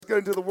get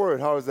into the Word.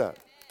 How is that?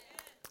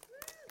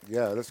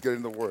 Yeah, let's get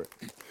into the Word.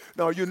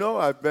 Now,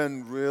 I've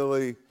been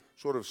really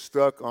sort of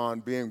stuck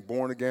on being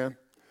born again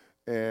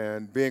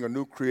and being a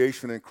new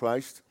creation in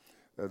Christ.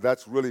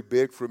 That's really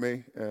big for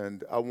me,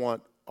 and I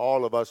want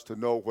all of us to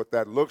know what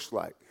that looks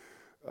like.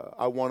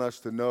 I want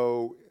us to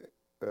know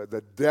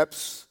the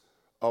depths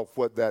of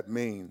what that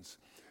means.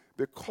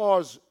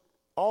 Because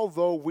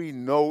although we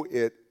know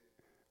it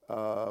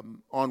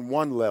on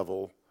one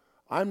level,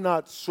 I'm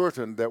not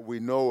certain that we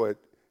know it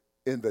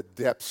in the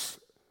depths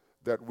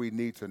that we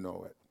need to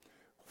know it.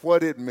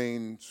 What it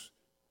means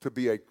to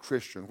be a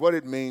Christian, what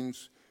it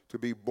means to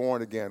be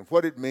born again,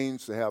 what it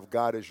means to have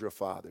God as your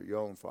Father, your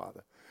own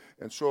Father.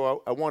 And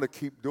so I want to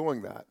keep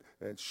doing that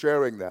and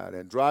sharing that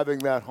and driving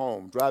that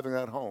home,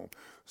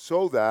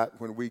 so that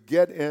when we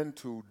get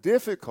into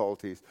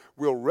difficulties,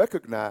 we'll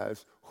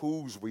recognize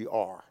whose we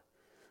are,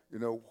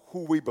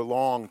 who we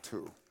belong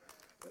to.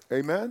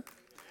 Amen?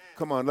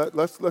 Come on,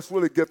 let's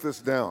really get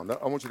this down.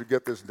 I want you to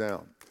get this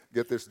down.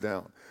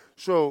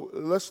 So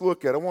let's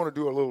look at, I want to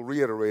do a little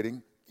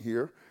reiterating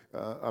here.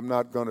 I'm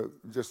not going to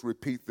just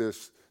repeat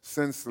this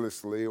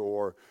senselessly,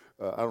 or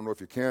I don't know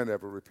if you can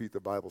ever repeat the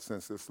Bible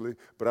senselessly,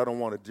 but I don't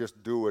want to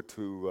just do it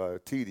to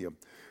tedium.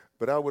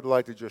 But I would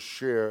like to just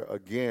share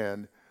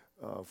again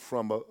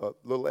from a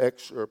little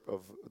excerpt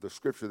of the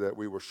scripture that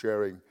we were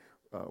sharing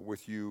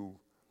with you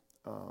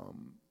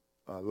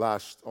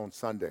on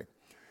Sunday.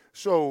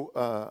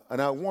 So,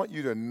 and I want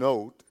you to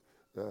note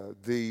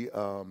the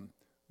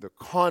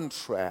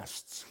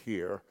contrasts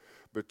here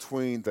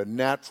between the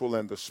natural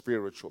and the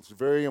spiritual. It's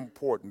very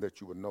important that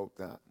you would note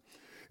that.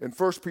 In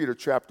 1 Peter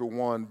chapter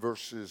 1,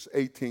 verses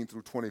 18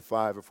 through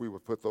 25, if we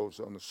would put those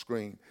on the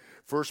screen.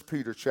 1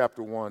 Peter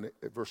chapter 1,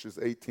 verses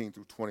 18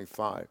 through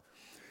 25.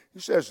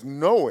 He says,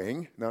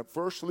 knowing, this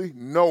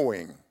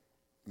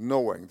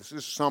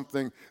is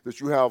something that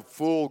you have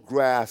full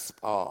grasp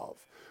of.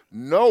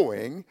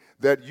 Knowing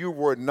that you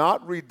were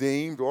not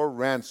redeemed or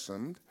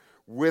ransomed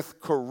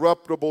with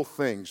corruptible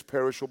things,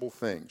 perishable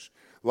things,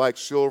 like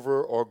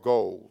silver or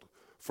gold,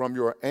 from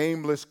your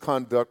aimless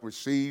conduct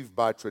received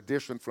by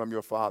tradition from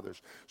your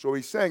fathers. So what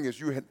he's saying is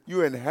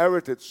you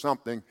inherited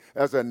something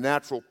as a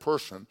natural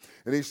person.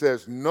 And he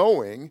says,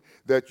 knowing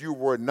that you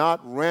were not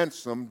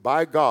ransomed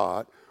by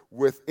God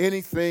with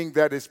anything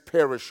that is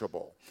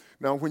perishable.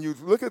 Now, when you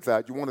look at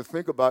that, you want to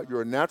think about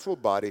your natural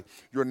body.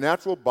 Your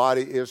natural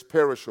body is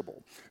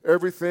perishable.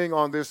 Everything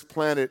on this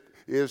planet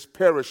is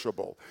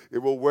perishable. It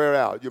will wear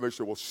out. You may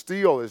say, well,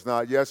 steel is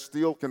not. Yes,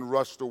 steel can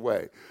rust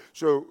away.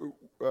 So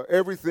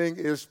everything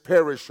is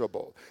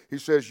perishable. He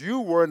says, you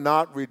were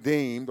not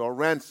redeemed or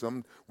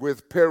ransomed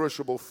with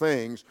perishable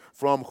things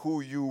from who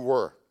you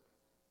were.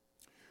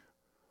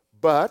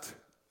 But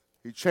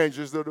he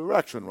changes the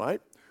direction,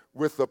 right?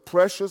 With the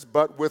precious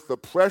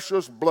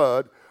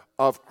blood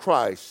of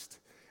Christ,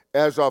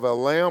 as of a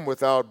lamb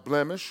without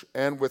blemish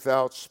and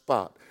without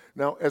spot.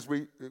 Now, as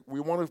we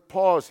want to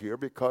pause here,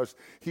 because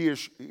he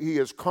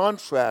is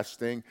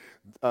contrasting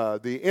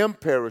the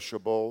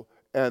imperishable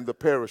and the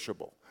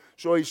perishable.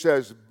 So he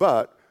says,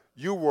 but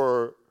you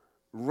were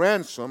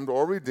ransomed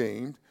or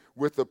redeemed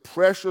with the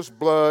precious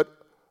blood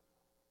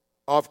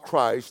of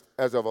Christ,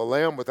 as of a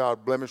lamb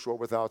without blemish or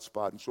without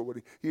spot. And so what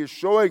he is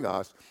showing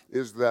us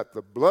is that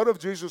the blood of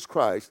Jesus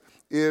Christ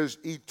is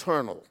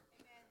eternal.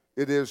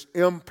 It is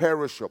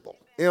imperishable.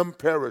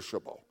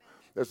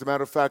 As a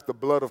matter of fact, the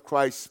blood of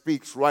Christ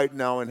speaks right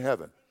now in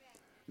heaven.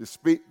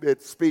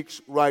 It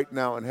speaks right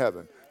now in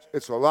heaven.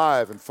 It's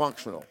alive and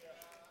functional.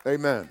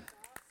 Amen.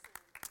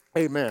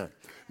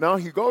 Now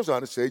he goes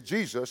on to say,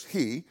 Jesus,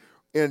 he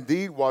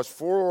indeed was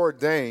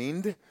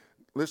foreordained.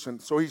 Listen,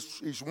 so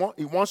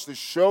he wants to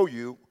show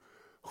you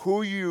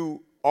who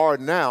you are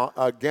now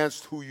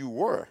against who you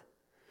were.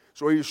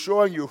 So he's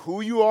showing you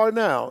who you are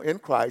now in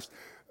Christ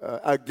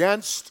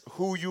against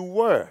who you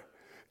were.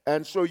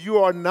 And so you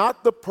are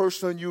not the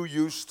person you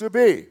used to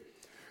be.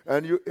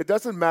 And it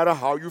doesn't matter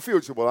how you feel.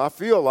 You say, well, I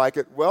feel like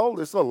it. Well,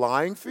 it's a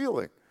lying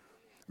feeling.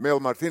 Mel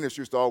Martinez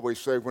used to always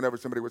say, whenever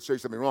somebody would say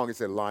something wrong, he'd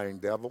say, lying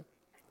devil.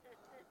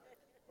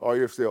 Oh,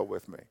 you're still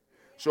with me.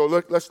 So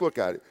let's look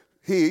at it.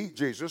 He,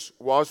 Jesus,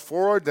 was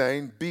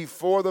foreordained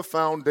before the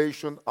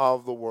foundation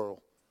of the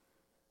world.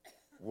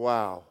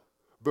 Wow.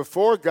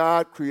 Before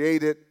God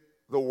created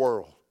the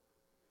world,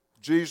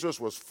 Jesus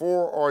was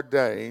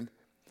foreordained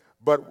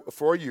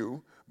for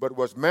you, but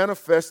was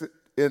manifested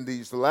in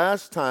these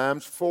last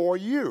times for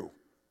you.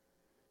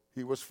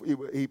 He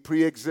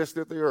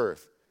pre-existed the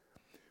earth.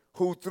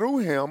 Who through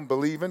him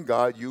believe in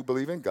God, you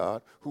believe in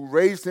God, who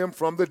raised him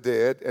from the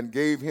dead and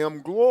gave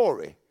him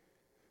glory.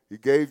 He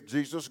gave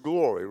Jesus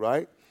glory,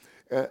 right?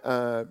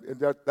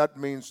 That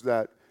means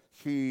that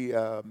he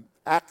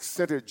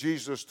accented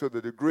Jesus to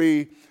the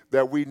degree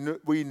that we knew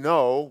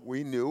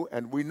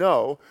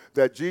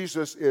that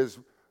Jesus is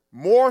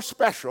more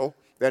special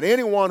than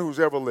anyone who's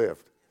ever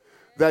lived.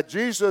 That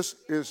Jesus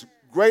is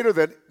greater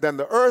than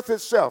the earth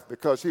itself,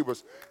 because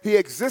he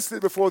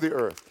existed before the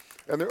earth.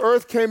 And the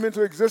earth came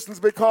into existence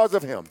because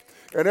of him.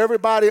 And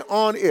everybody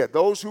on it,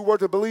 those who were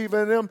to believe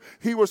in him,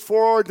 he was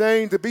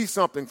foreordained to be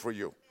something for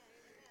you.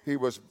 He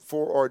was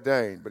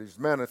foreordained, but he's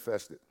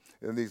manifested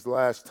in these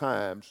last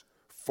times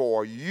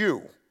for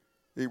you.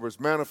 He was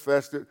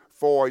manifested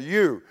for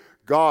you.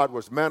 God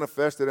was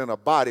manifested in a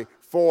body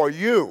for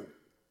you.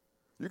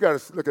 You got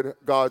to look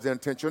at God's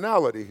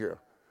intentionality here.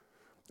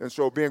 And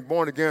so being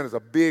born again is a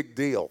big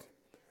deal.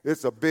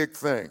 It's a big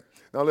thing.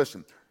 Now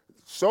listen,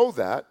 so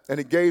that, and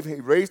he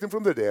raised him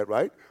from the dead,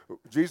 right?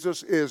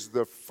 Jesus is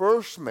the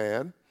first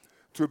man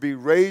to be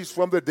raised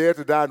from the dead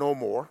to die no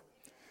more.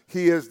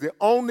 He is the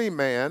only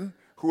man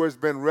who has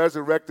been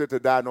resurrected to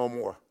die no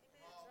more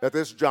at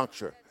this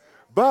juncture.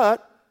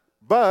 But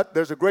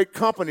there's a great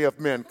company of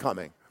men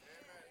coming.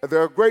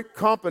 There are a great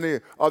company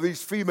of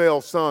these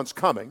female sons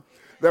coming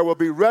that will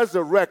be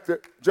resurrected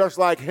just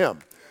like him.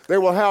 They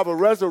will have a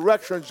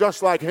resurrection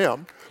just like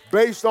him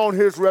based on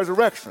his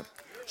resurrection.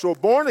 So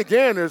born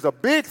again is a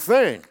big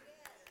thing.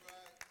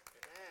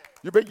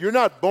 You're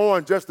not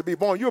born just to be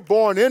born. You're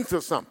born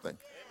into something.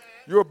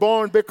 You're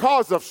born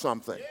because of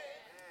something.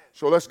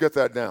 So let's get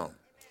that down.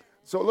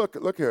 So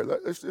look here.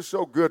 It's just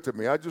so good to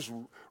me. I just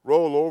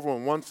roll over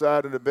on one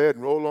side of the bed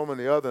and roll over on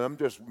the other. And I'm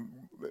just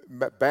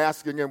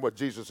basking in what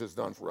Jesus has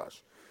done for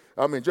us.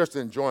 I mean, just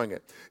enjoying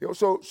it.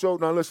 So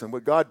now listen,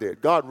 what God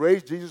did. God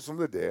raised Jesus from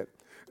the dead.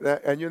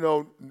 And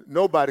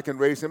nobody can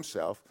raise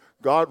himself.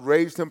 God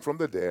raised him from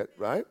the dead,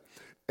 right?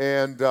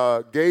 And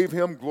gave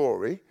him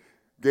glory.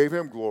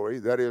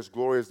 That is,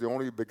 glory is the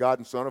only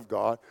begotten Son of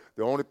God,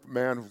 the only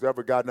man who's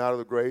ever gotten out of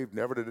the grave,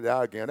 never to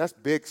die again. That's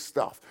big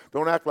stuff.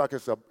 Don't act like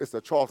it's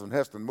a Charlton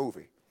Heston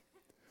movie.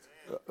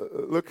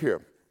 Look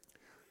here.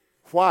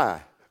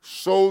 Why?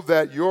 So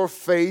that your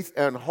faith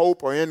and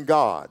hope are in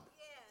God.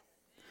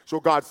 So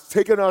God's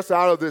taken us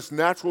out of this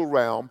natural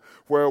realm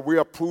where we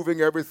are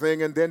proving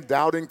everything and then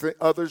doubting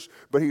others,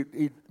 but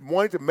he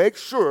wanted to make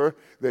sure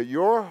that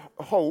your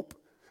hope,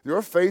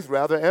 your faith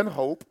rather, and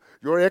hope,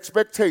 your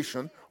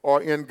expectation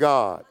are in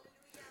God.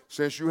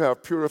 Since you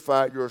have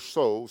purified your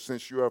souls in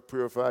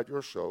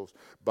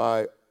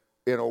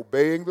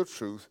obeying the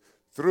truth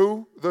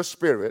through the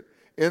Spirit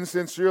in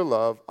sincere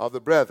love of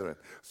the brethren.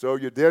 So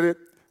you did it,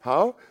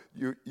 how?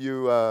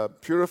 You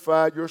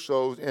purified your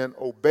souls in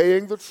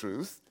obeying the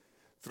truth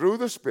through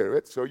the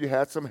Spirit, so you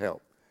had some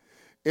help.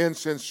 In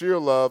sincere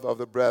love of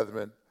the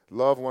brethren,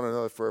 love one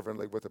another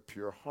fervently with a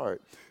pure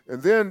heart.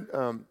 And then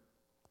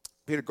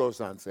Peter goes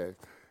on and says,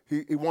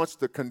 he wants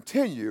to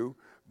continue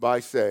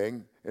by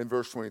saying in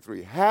verse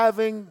 23,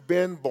 having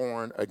been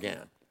born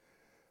again.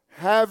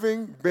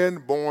 Having been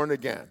born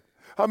again.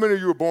 How many of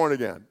you are born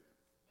again?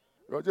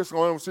 Well, just I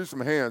want to see some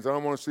hands. I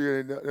don't want to see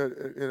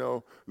any,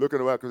 looking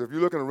around. Because if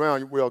you're looking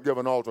around, we'll give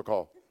an altar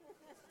call.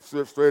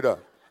 Sit straight up.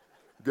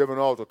 Give an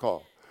altar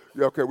call.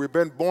 Okay, we've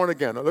been born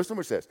again. Now listen to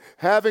what it says.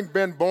 Having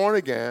been born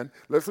again,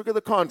 let's look at the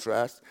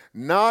contrast,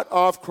 not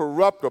of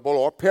corruptible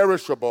or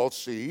perishable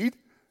seed,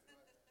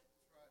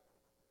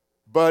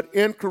 but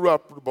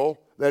incorruptible,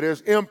 that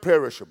is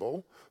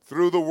imperishable,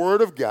 through the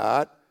word of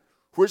God,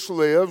 which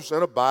lives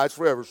and abides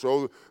forever.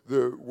 So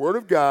the word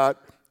of God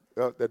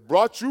that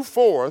brought you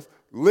forth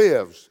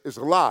lives, is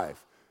alive,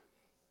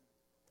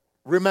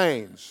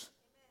 remains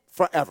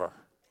forever.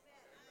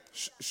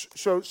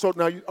 So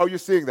now, are you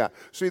seeing that?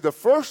 See, the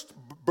first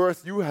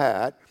birth you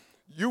had,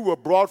 you were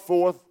brought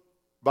forth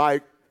by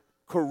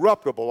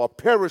corruptible or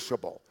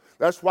perishable.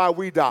 That's why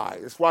we die.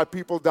 That's why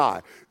people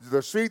die.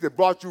 The seed that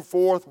brought you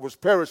forth was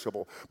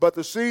perishable. But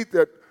the seed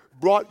that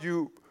brought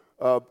you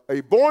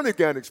a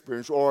born-again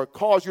experience or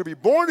caused you to be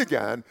born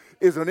again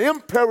is an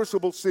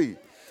imperishable seed.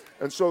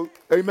 And so,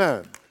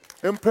 amen,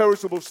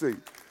 imperishable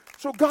seed.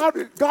 So God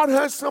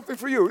has something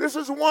for you. This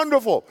is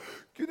wonderful.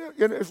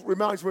 It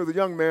reminds me of the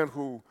young man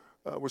who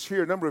was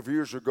here a number of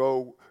years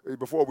ago,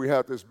 before we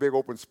had this big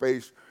open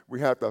space. We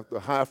had the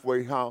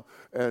halfway house,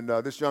 and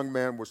this young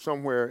man was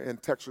somewhere in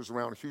Texas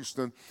around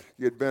Houston.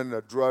 He had been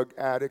a drug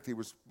addict. He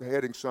was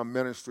heading some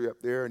ministry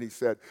up there, and he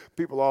said,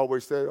 people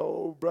always say,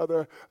 oh,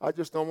 brother, I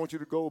just don't want you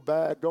to go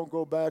back. Don't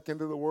go back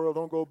into the world.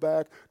 Don't go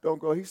back. Don't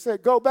go. He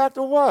said, go back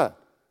to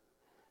what?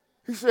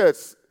 He said,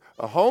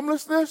 a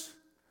homelessness?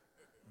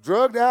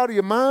 Drugged out of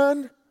your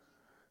mind?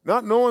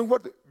 Not knowing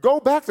what go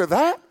back to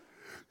that?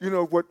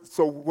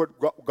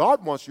 What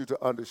God wants you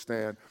to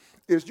understand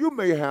is you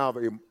may have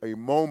a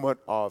moment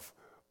of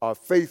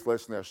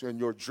faithlessness in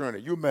your journey.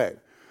 You may.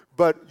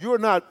 But you're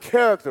not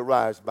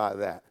characterized by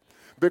that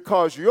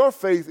because your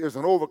faith is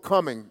an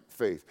overcoming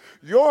faith.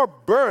 Your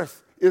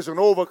birth is an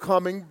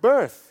overcoming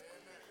birth.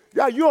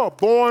 Yeah, you are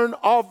born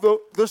of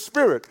the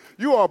Spirit.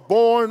 You are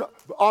born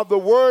of the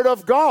Word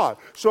of God.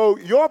 So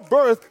your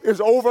birth is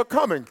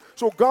overcoming.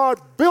 So God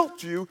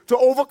built you to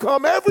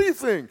overcome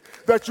everything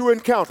that you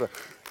encounter.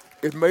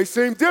 It may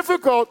seem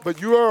difficult,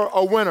 but you are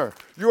a winner.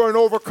 You are an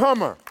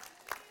overcomer.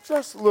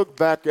 Just look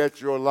back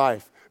at your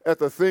life, at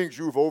the things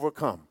you've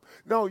overcome.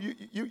 No,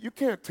 you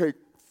can't take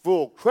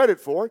full credit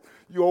for it.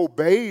 You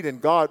obeyed, and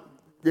God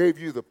gave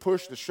you the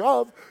push to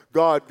shove.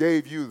 God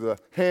gave you the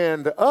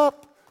hand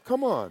up.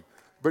 Come on.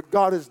 But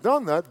God has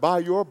done that by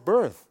your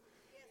birth.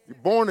 You're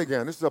born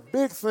again. This is a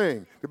big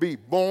thing, to be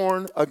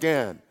born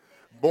again.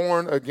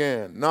 Born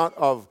again, not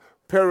of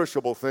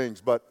perishable things,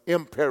 but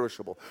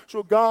imperishable.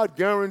 So God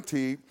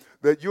guaranteed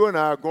that you and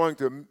I are going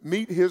to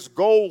meet his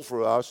goal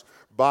for us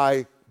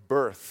by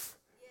birth.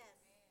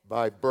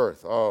 By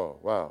birth. Oh,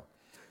 wow.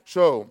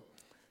 So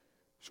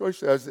he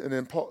says, and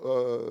then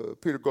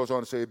Peter goes on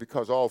to say,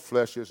 because all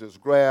flesh is as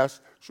grass.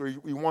 So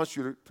he wants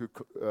you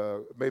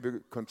to maybe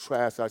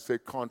contrast, I say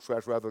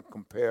contrast rather than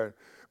compare,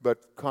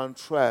 but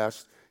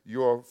contrast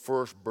your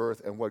first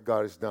birth and what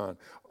God has done.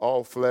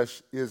 All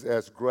flesh is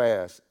as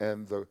grass,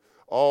 and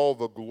all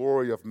the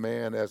glory of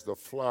man as the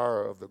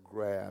flower of the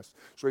grass.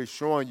 So he's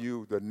showing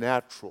you the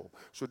natural.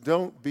 So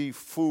don't be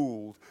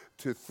fooled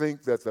to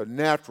think that the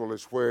natural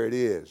is where it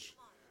is.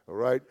 All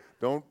right?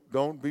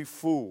 Don't be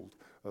fooled.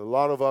 A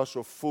lot of us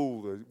are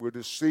fooled. We're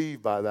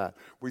deceived by that.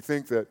 We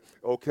think that,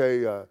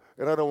 okay,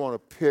 and I don't want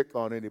to pick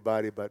on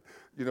anybody, but,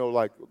 you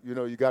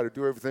got to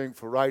do everything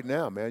for right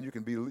now, man. You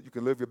can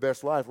live your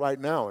best life right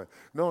now. And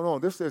no,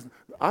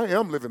 I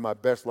am living my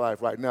best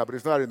life right now, but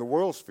it's not in the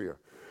world sphere.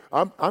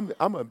 I'm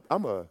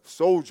a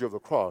soldier of the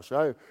cross.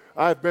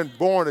 I've been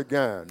born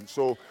again.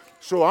 So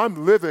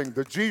I'm living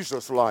the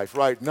Jesus life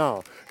right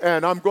now.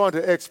 And I'm going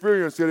to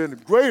experience it in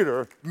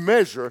greater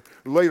measure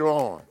later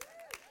on.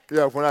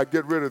 Yeah, when I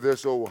get rid of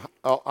this old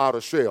out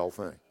of shell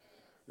thing.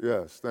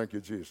 Yes, thank you,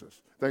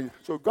 Jesus. Thank you.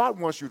 So God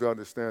wants you to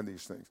understand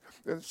these things.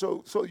 And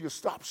so you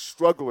stop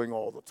struggling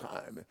all the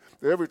time.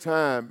 Every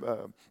time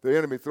the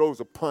enemy throws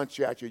a punch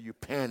at you, you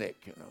panic,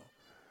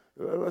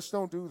 Let's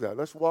don't do that.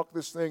 Let's walk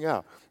this thing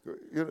out.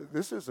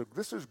 This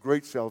is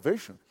great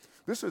salvation.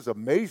 This is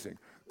amazing.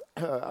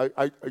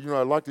 I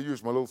like to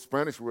use my little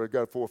Spanish word. I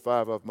got 4 or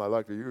 5 of them I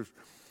like to use,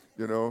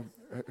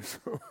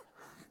 So,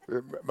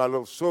 my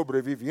little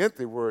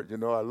sobreviviente word,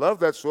 I love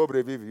that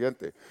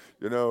sobreviviente,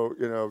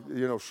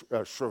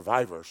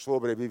 survivor,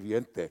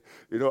 sobreviviente,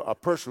 a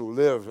person who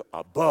lives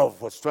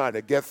above what's trying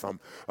to get them,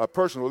 a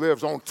person who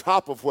lives on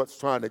top of what's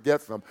trying to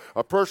get them,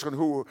 a person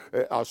who,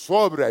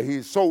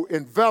 he's so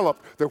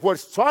enveloped that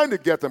what's trying to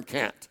get them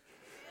can't.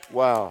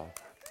 Wow.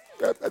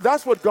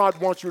 That's what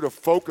God wants you to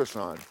focus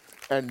on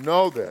and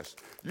know this.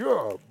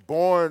 You're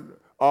born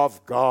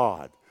of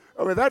God.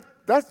 I mean,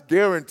 that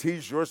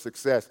guarantees your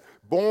success.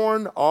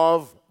 Born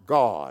of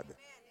God.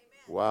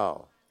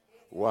 Wow.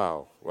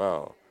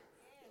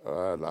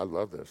 I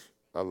love this.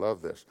 I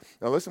love this.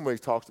 Now listen when he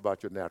talks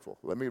about your natural.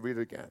 Let me read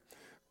it again.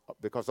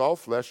 Because all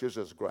flesh is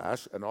as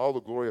grass, and all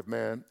the glory of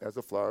man as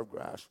the flower of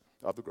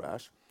the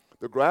grass.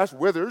 The grass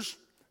withers,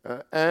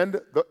 and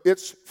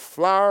its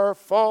flower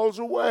falls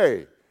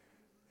away.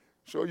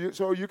 So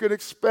you can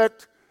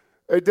expect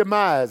a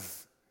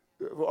demise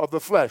of the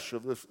flesh,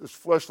 of this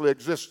fleshly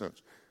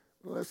existence.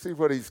 Let's see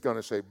what he's going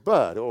to say.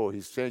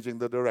 He's changing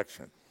the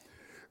direction.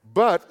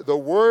 But the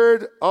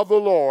word of the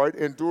Lord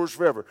endures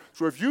forever.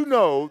 So if you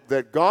know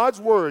that God's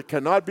word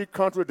cannot be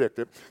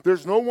contradicted,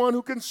 there's no one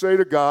who can say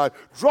to God,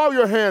 draw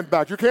your hand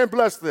back. You can't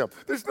bless them.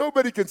 There's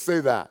nobody can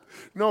say that.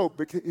 No,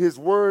 because his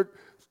word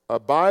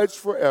abides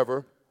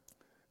forever.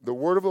 The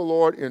word of the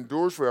Lord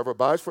endures forever,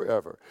 abides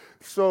forever.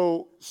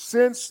 So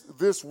since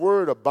this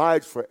word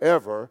abides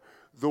forever,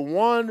 the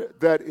one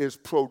that is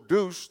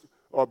produced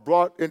or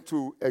brought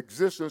into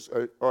existence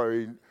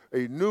or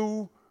a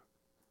new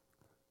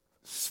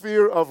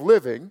sphere of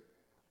living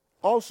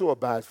also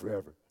abides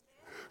forever.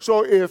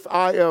 So if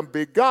I am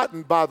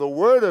begotten by the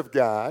word of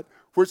God,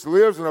 which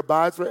lives and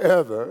abides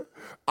forever,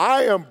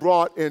 I am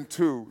brought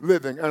into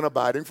living and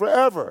abiding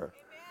forever.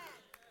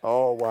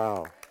 Oh,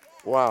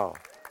 wow.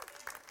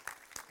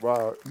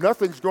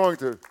 Nothing's going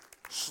to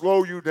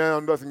slow you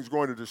down. Nothing's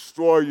going to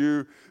destroy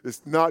you.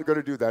 It's not going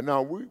to do that.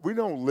 Now, we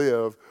don't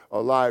live a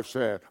life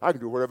saying, I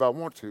can do whatever I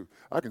want to.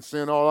 I can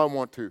sin all I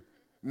want to.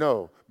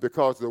 No,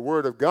 because the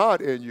word of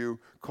God in you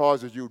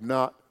causes you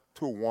not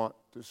to want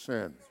to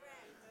sin.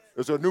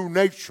 It's a new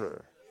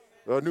nature.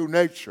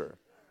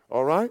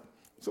 All right?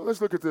 So let's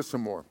look at this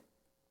some more.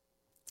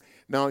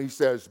 Now he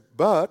says,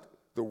 but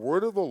the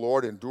word of the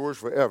Lord endures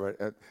forever.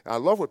 And I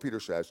love what Peter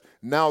says.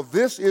 Now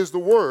this is the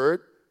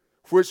word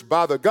which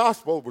by the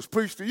gospel was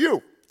preached to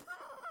you.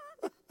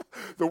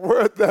 The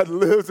word that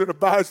lives and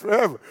abides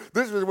forever.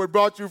 This is what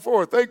brought you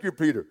forth. Thank you,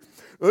 Peter.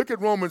 Look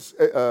at Romans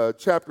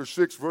chapter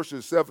 6,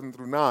 verses 7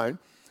 through 9.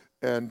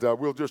 And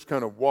we'll just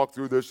kind of walk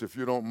through this if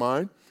you don't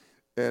mind.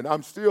 And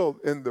I'm still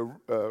in the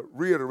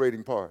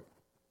reiterating part.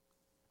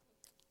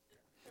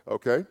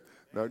 Okay?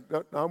 Now,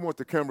 I want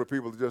the camera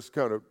people to just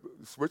kind of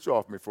switch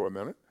off me for a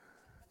minute.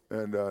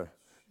 And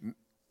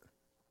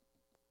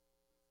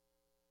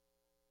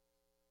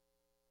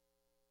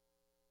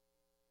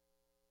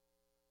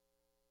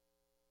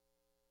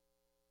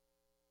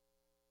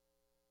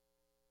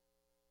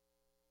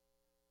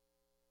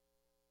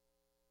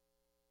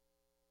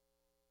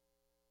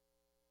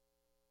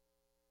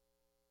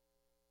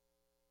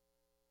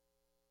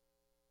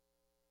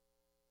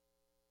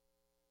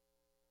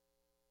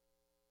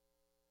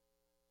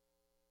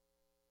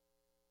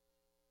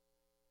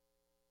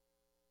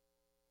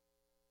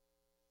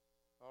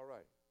all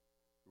right.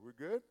 We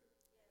good?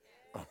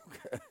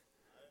 Okay.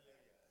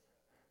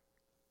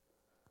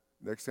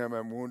 Next time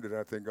I'm wounded,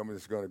 I think I'm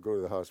just going to go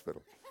to the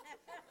hospital.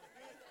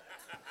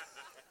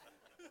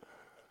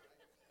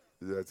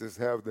 Yeah, just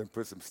have them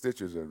put some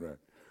stitches in that.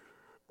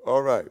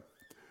 All right.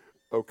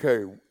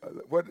 Okay.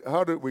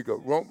 How did we go?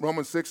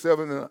 Romans 6,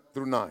 7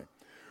 through 9.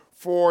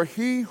 For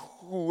he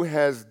who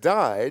has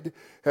died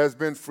has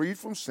been freed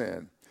from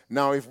sin.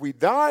 Now, if we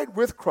died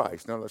with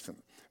Christ, now listen,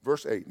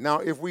 verse 8. Now,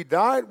 if we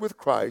died with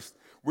Christ,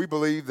 we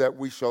believe that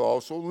we shall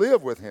also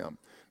live with him,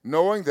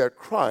 knowing that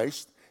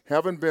Christ,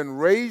 having been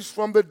raised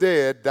from the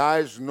dead,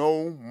 dies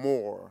no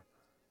more.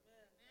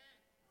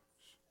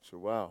 So,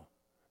 wow.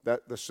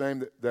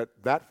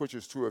 That which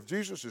is true of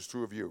Jesus is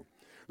true of you.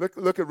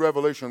 Look at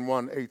Revelation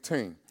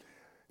 1:18.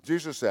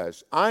 Jesus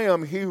says, I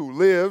am he who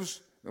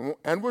lives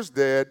and was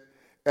dead,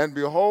 and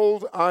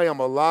behold, I am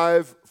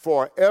alive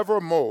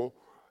forevermore.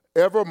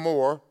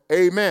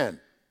 Amen.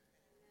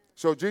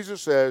 So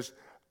Jesus says,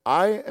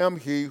 I am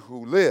he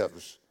who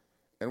lives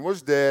and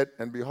was dead,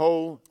 and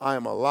behold, I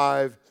am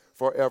alive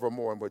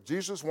forevermore. And what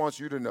Jesus wants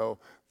you to know,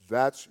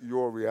 that's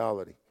your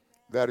reality.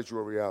 That is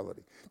your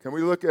reality. Can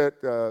we look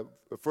at 1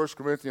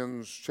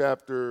 Corinthians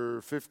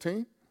chapter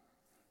 15,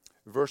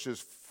 verses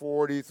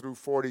 40 through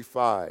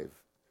 45?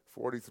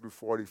 40 through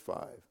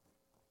 45.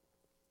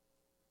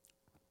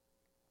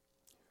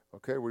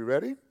 Okay, we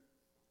ready?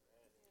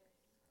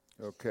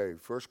 Okay,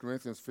 1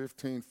 Corinthians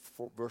 15,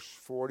 verse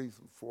 40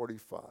 through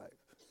 45.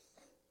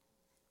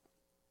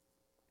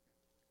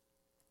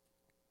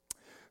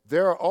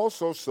 There are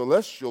also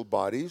celestial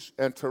bodies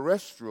and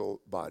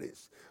terrestrial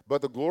bodies,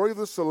 but the glory of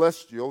the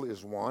celestial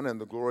is one,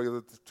 and the glory of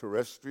the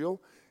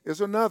terrestrial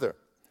is another.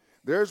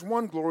 There is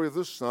one glory of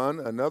the sun,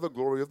 another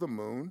glory of the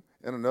moon,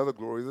 and another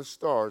glory of the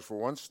stars, for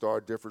one star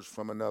differs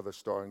from another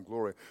star in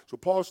glory. So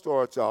Paul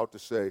starts out to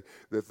say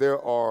that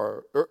there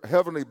are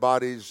heavenly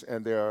bodies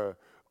and there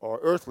are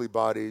earthly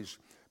bodies,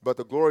 but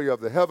the glory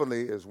of the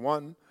heavenly is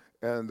one,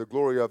 and the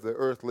glory of the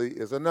earthly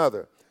is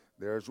another.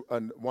 There's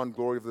one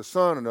glory of the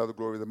sun, another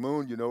glory of the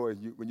moon. You know,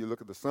 when you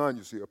look at the sun,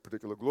 you see a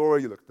particular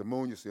glory. You look at the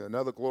moon, you see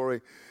another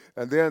glory.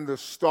 And then the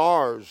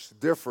stars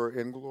differ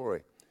in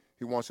glory.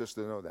 He wants us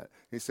to know that.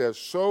 He says,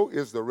 so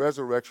is the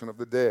resurrection of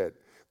the dead.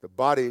 The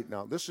body,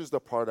 now this is the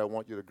part I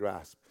want you to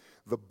grasp.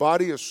 The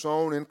body is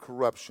sown in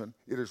corruption.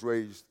 It is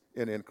raised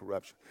in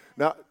incorruption.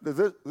 Now,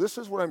 this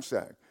is what I'm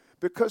saying.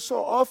 Because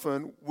so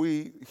often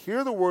we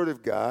hear the word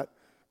of God.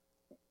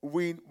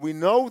 We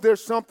know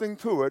there's something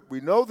to it.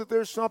 We know that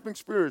there's something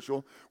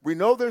spiritual. We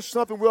know there's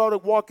something we ought to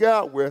walk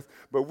out with,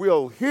 but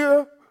we'll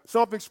hear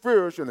something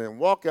spiritual and then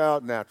walk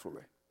out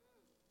naturally.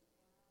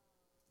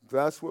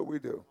 That's what we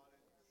do.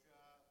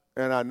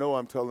 And I know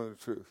I'm telling the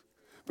truth.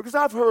 Because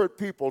I've heard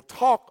people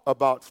talk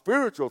about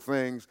spiritual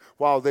things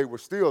while they were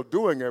still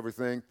doing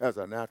everything as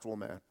a natural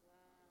man.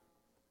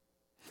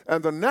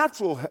 And the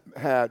natural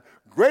had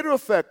greater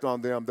effect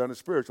on them than the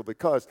spiritual,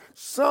 because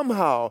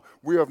somehow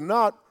we have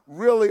not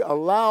really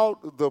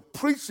allowed the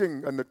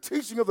preaching and the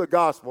teaching of the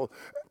gospel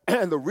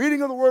and the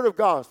reading of the word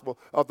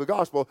of the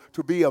gospel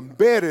to be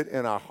embedded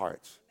in our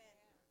hearts.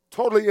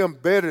 Totally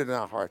embedded in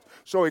our hearts,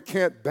 so it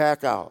can't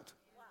back out.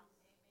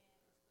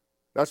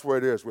 That's where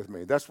it is with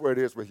me. That's where it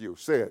is with you.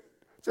 Say it.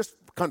 Just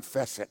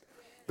confess it.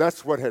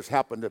 That's what has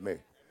happened to me.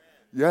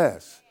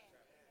 Yes.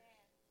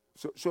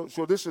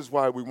 So this is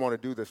why we want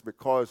to do this,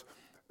 because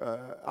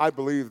I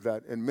believe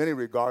that in many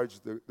regards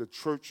the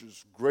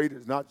church's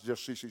greatest, not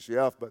just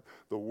CCCF, but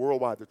the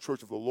worldwide, the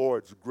Church of the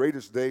Lord's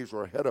greatest days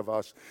are ahead of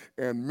us,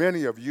 and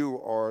many of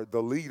you are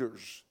the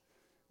leaders.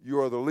 You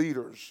are the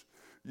leaders.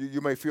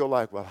 You may feel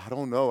like, well, I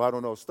don't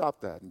know.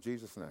 Stop that in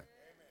Jesus' name.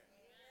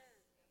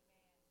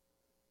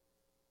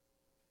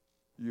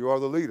 You are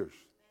the leaders.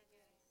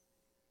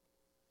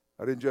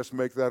 I didn't just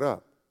make that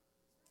up.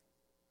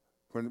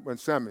 When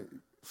Sam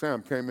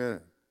came in,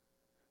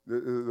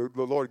 the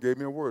Lord gave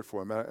me a word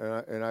for him,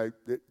 and I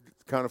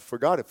kind of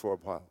forgot it for a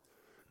while.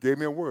 Gave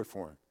me a word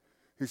for him.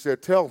 He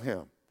said, tell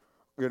him,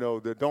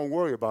 that don't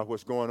worry about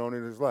what's going on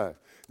in his life,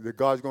 that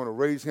God's going to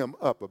raise him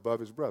up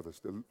above his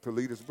brothers, to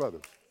lead his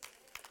brothers.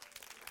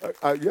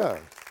 Going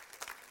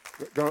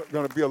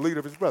to be a leader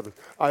of his brothers.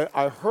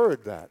 I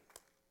heard that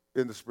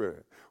in the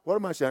Spirit. What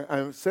am I saying?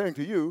 I'm saying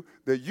to you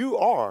that you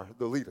are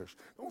the leaders.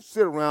 Don't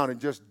sit around and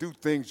just do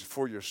things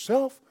for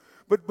yourself,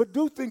 but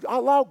do things.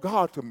 Allow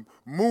God to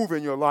move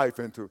in your life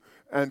and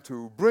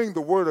to bring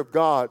the Word of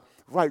God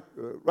right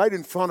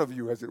in front of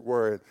you, as it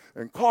were,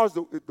 and cause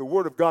the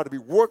Word of God to be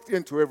worked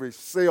into every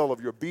cell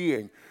of your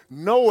being,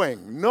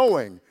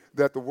 knowing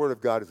that the Word of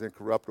God is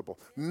incorruptible,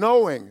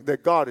 knowing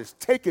that God has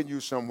taken you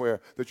somewhere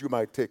that you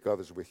might take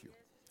others with you.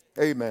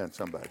 Amen,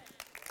 somebody.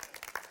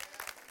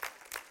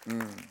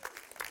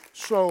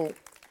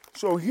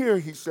 So here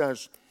he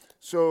says,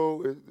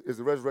 so is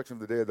the resurrection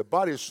of the dead. The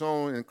body is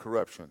sown in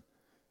corruption.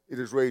 It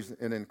is raised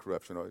in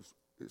incorruption. Or it's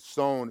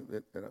sown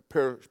in a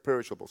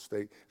perishable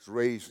state. It's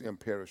raised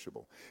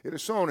imperishable. It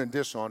is sown in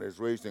dishonor. It is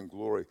raised in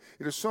glory.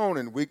 It is sown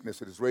in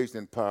weakness. It is raised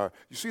in power.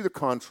 You see the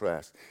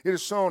contrast. It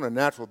is sown a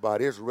natural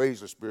body. It is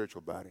raised a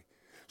spiritual body.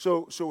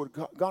 So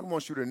what God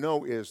wants you to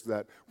know is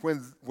that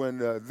when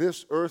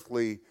this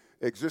earthly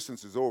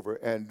existence is over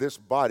and this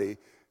body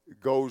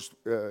goes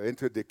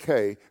into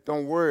decay,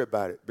 don't worry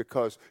about it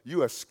because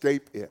you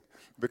escape it.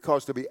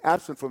 Because to be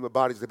absent from the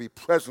body is to be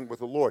present with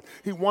the Lord.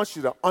 He wants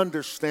you to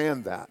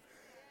understand that.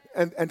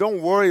 And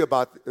don't worry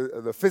about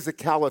the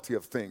physicality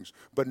of things,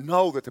 but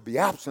know that to be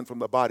absent from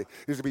the body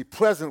is to be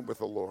present with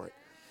the Lord.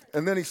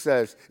 And then he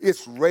says,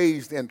 it's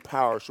raised in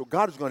power. So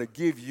God is going to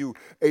give you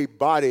a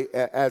body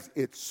as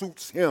it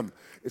suits him.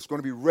 It's going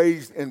to be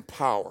raised in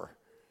power.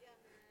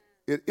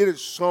 It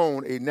is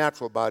sown a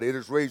natural body. It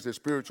is raised a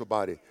spiritual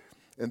body.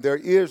 And there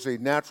is a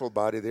natural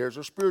body. There's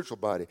a spiritual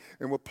body.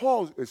 And what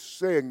Paul is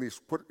saying,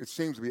 these, it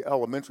seems to be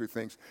elementary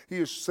things, he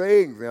is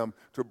saying them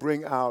to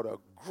bring out a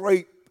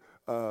great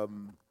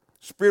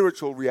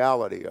spiritual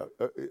reality,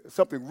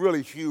 something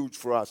really huge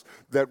for us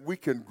that we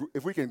can,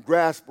 if we can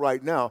grasp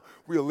right now,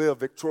 we'll live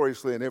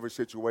victoriously in every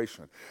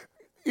situation.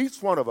 Each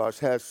one of us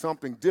has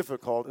something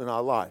difficult in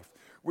our life.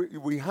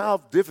 We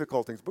have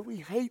difficulties, but we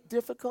hate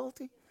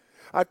difficulty.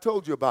 I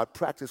told you about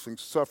practicing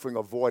suffering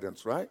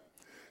avoidance, right?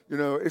 You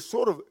know, it's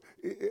sort of,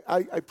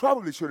 I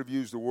probably should have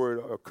used the word,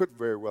 or could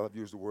very well have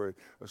used the word,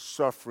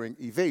 suffering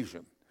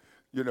evasion,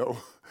 you know,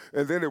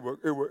 and then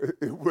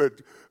it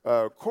would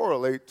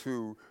correlate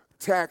to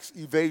tax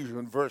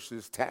evasion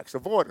versus tax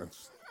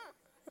avoidance.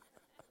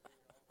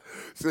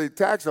 See,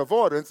 tax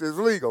avoidance is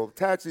legal.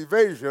 Tax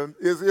evasion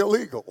is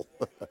illegal.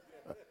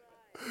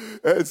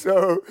 And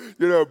so,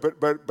 you know,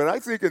 but I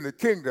think in the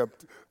kingdom,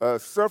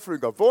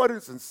 suffering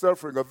avoidance and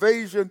suffering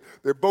evasion,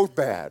 they're both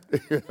bad,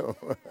 you know.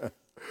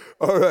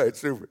 All right,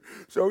 super.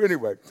 So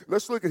anyway,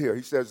 let's look at here.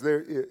 He says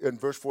there in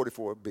verse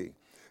 44b,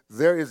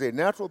 there is a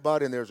natural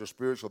body and there's a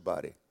spiritual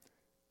body.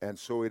 And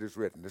so it is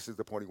written. This is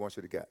the point he wants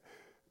you to get.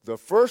 The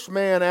first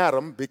man,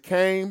 Adam,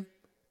 became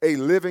a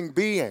living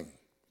being.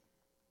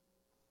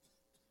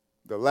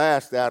 The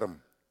last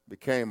Adam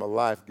became a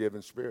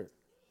life-giving spirit.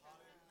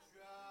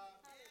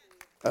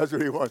 That's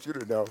what he wants you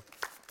to know.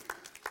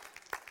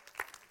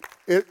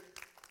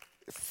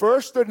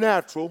 First the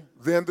natural,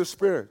 then the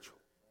spiritual.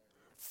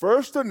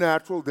 First the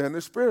natural, then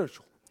the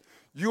spiritual.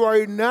 You are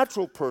a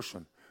natural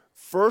person.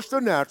 First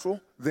the natural,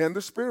 then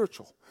the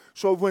spiritual.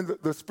 So when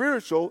the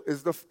spiritual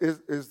is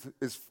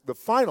the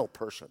final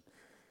person.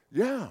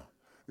 Yeah,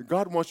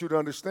 God wants you to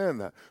understand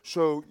that.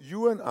 So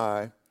you and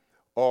I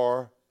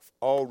are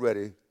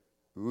already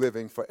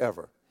living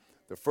forever.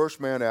 The first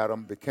man,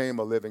 Adam, became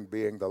a living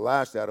being. The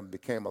last Adam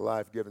became a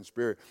life-giving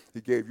spirit. He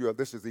gave you,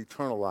 this is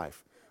eternal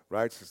life,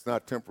 right? It's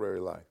not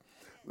temporary life.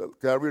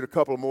 Can I read a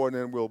couple more and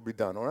then we'll be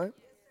done, all right?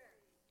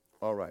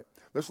 All right.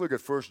 Let's look at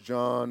 1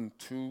 John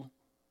 2,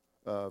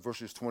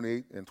 verses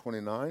 28 and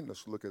 29.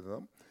 Let's look at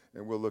them.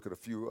 And we'll look at a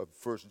few of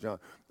 1 John.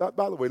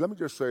 By the way, let me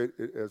just say,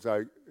 as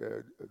I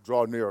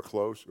draw near a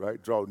close,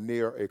 right? Draw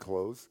near a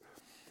close.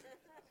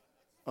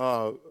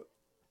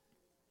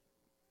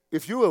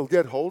 If you will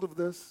get hold of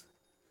this,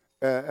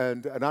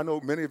 and I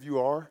know many of you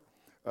are,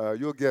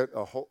 you'll get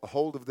a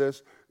hold of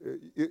this.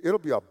 It'll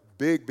be a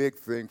big, big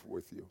thing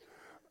with you.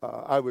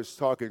 I was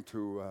talking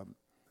to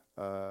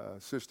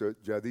Sister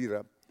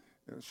Jadira,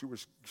 and she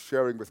was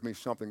sharing with me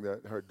something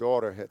that her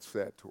daughter had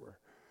said to her.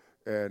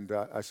 And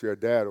I see her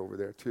dad over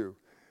there, too.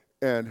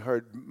 And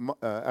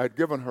I'd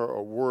given her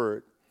a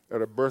word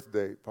at a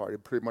birthday party,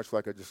 pretty much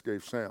like I just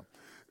gave Sam.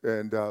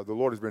 And the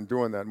Lord has been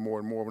doing that more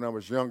and more. When I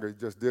was younger, he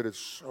just did it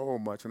so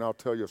much. And I'll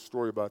tell you a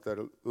story about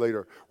that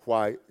later,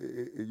 why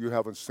you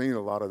haven't seen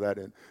a lot of that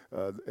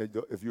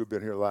if you've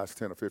been here the last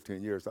 10 or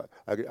 15 years.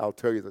 I'll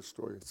tell you the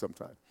story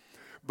sometime.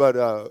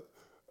 But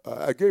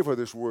I gave her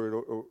this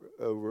word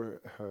over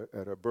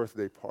at a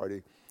birthday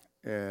party.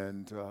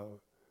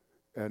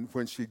 And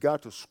when she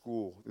got to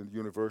school in the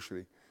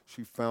university,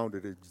 she found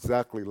it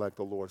exactly like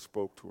the Lord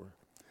spoke to her.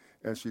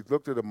 And she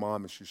looked at her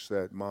mom and she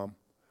said, "Mom,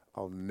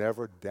 I'll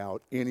never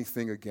doubt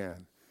anything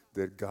again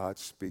that God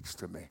speaks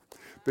to me."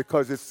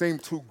 Because it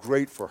seemed too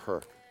great for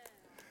her.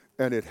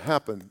 And it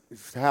happened.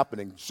 It's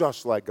happening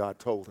just like God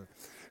told her.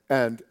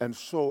 And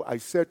so I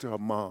said to her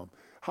mom,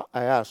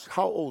 I asked,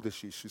 how old is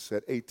she? She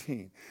said,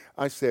 18.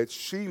 I said,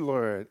 she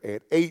learned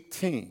at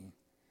 18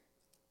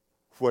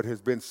 what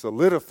has been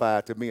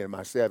solidified to me in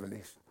my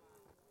 70s.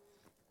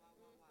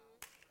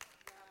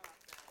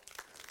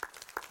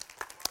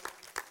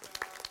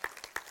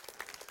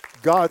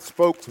 God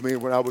spoke to me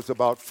when I was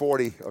about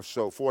 40 or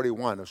so,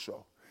 41 or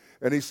so.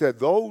 And he said,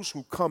 those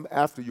who come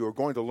after you are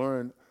going to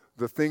learn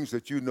the things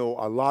that you know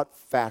a lot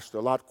faster,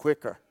 a lot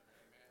quicker.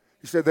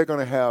 He said they're going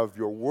to have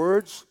your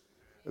words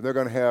and they're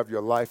going to have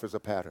your life as a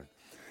pattern.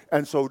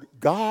 And so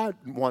God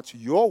wants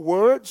your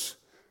words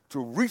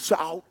to reach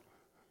out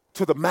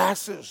to the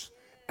masses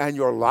and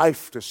your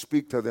life to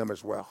speak to them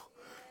as well.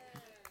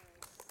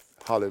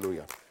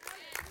 Hallelujah.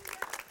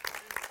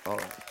 All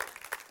right.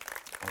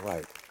 All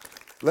right.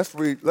 Let's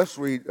read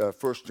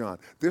 1 John.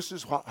 This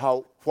is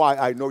why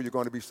I know you're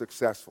going to be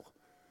successful.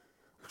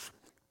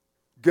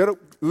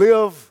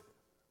 Live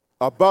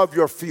above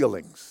your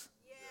feelings.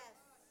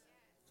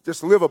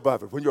 Just live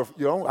above it. When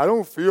I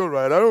don't feel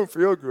right. I don't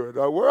feel good.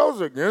 The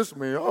world's against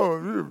me.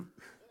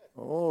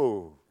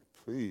 Oh,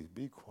 please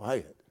be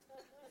quiet.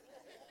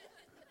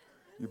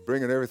 You're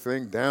bringing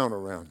everything down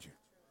around you.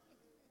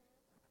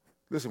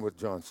 Listen what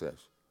John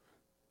says.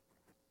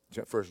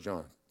 1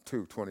 John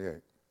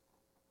 2:28.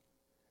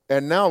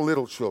 And now,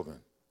 little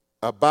children,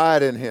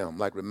 abide in him,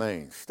 like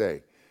remain,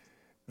 stay,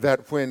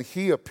 that when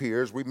he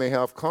appears, we may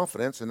have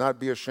confidence and not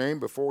be ashamed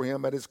before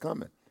him at his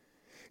coming.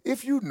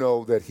 If you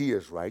know that he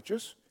is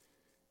righteous,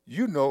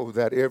 you know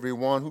that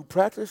everyone who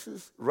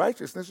practices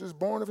righteousness is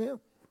born of him.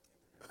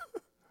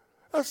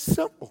 That's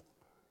simple,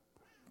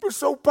 but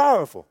so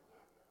powerful.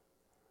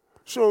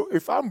 So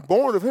if I'm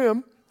born of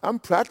him, I'm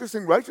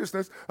practicing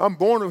righteousness, I'm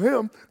born of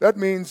him, that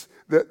means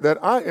that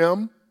I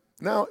am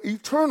now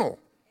eternal.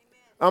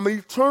 I'm an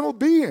eternal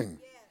being.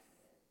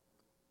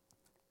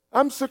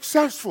 I'm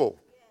successful.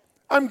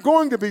 I'm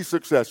going to be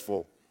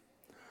successful.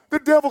 The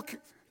devil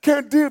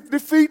can't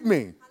defeat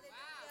me.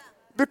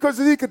 Because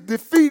if he could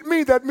defeat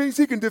me, that means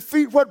he can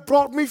defeat what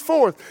brought me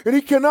forth. And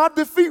he cannot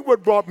defeat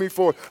what brought me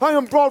forth. I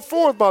am brought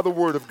forth by the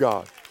word of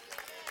God.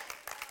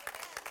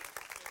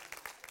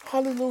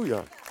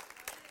 Hallelujah.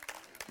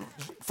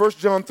 1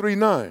 John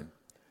 3:9.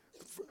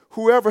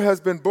 Whoever has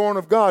been born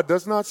of God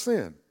does not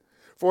sin,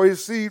 for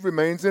his seed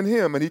remains in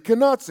him, and he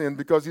cannot sin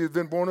because he has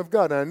been born of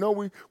God. And I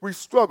know we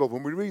struggle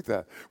when we read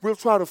that. We'll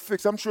try to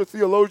fix. I'm sure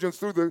theologians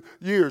through the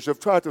years have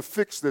tried to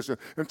fix this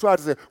and tried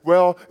to say,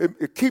 well,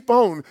 keep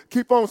on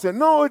saying,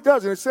 no, it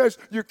doesn't. It says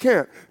you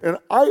can't. And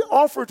I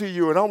offer to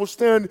you, and I will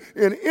stand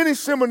in any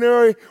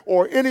seminary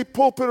or any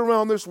pulpit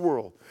around this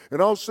world,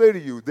 and I'll say to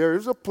you, there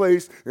is a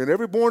place in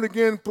every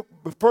born-again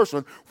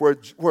person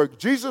where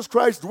Jesus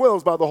Christ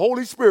dwells by the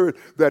Holy Spirit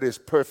that is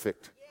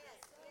perfect.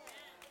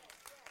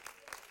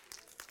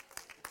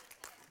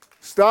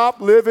 Stop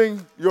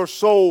living your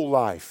soul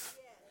life.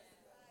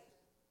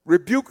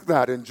 Rebuke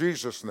that in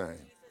Jesus'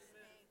 name.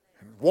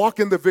 And walk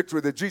in the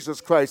victory that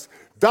Jesus Christ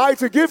died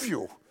to give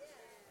you.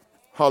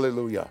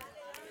 Hallelujah.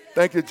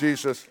 Thank you,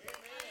 Jesus.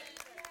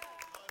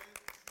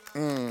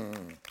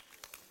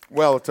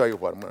 Well, I'll tell you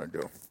what I'm going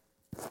to do.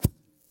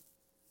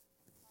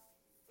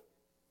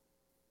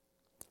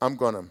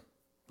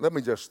 Let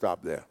me just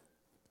stop there.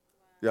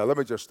 Yeah, let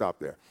me just stop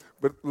there.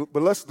 But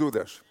let's do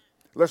this.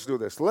 Let's do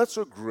this. Let's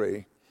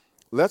agree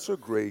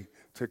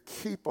to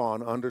keep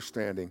on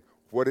understanding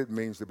what it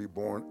means to be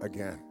born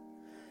again.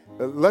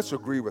 Let's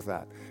agree with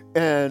that.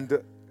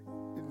 And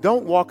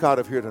don't walk out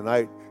of here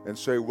tonight and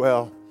say,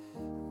 well,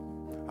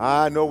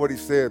 I know what he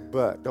said,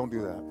 but don't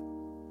do that.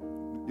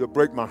 You'll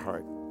break my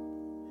heart.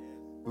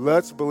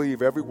 Let's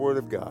believe every word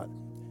of God.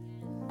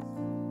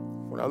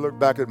 When I look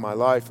back at my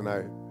life and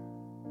I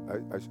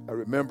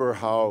remember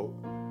how,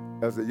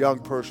 as a young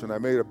person, I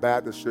made a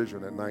bad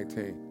decision at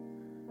 19.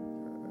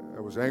 I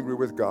was angry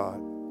with God.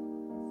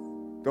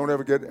 Don't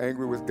ever get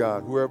angry with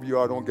God. Whoever you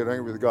are, don't get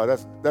angry with God.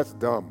 That's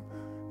dumb.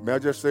 May I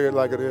just say it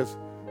like it is?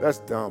 That's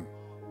dumb.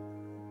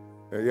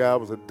 And yeah, I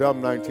was a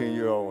dumb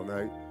 19-year-old,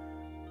 and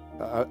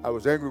I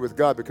was angry with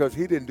God because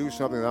he didn't do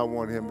something that I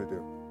wanted him to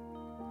do.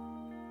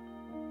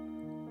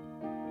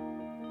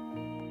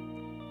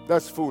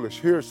 That's foolish.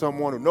 Here's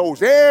someone who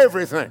knows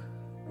everything,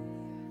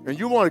 and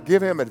you want to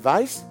give him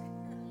advice?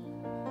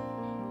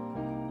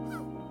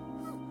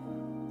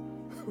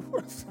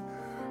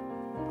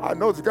 I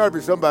know there's got to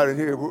be somebody in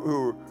here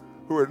who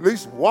at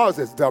least was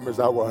as dumb as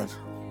I was.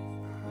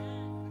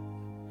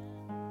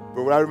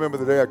 But when I remember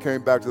the day I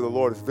came back to the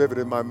Lord, it's vivid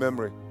in my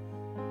memory.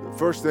 The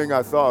first thing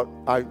I thought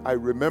I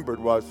remembered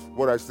was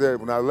what I said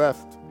when I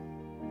left.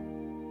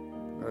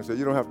 And I said,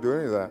 you don't have to do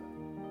any of that.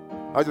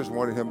 I just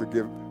wanted him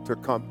to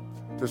come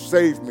to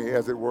save me,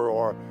 as it were,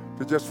 or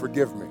to just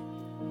forgive me.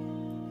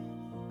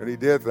 And he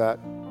did that.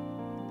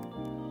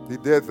 He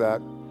did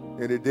that,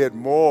 and he did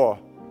more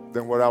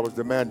than what I was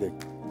demanding.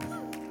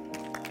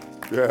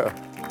 Yeah.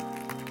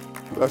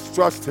 Let's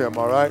trust him,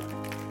 all right?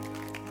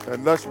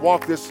 And let's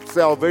walk this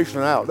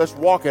salvation out. Let's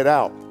walk it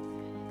out.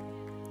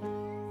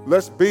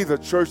 Let's be the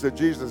church that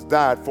Jesus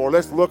died for.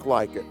 Let's look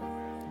like it.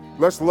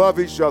 Let's love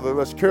each other.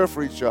 Let's care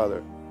for each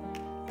other.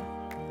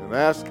 And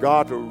ask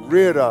God to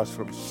rid us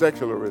from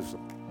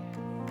secularism.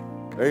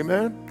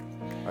 Amen?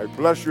 I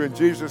bless you in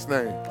Jesus'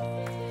 name.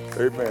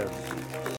 Amen.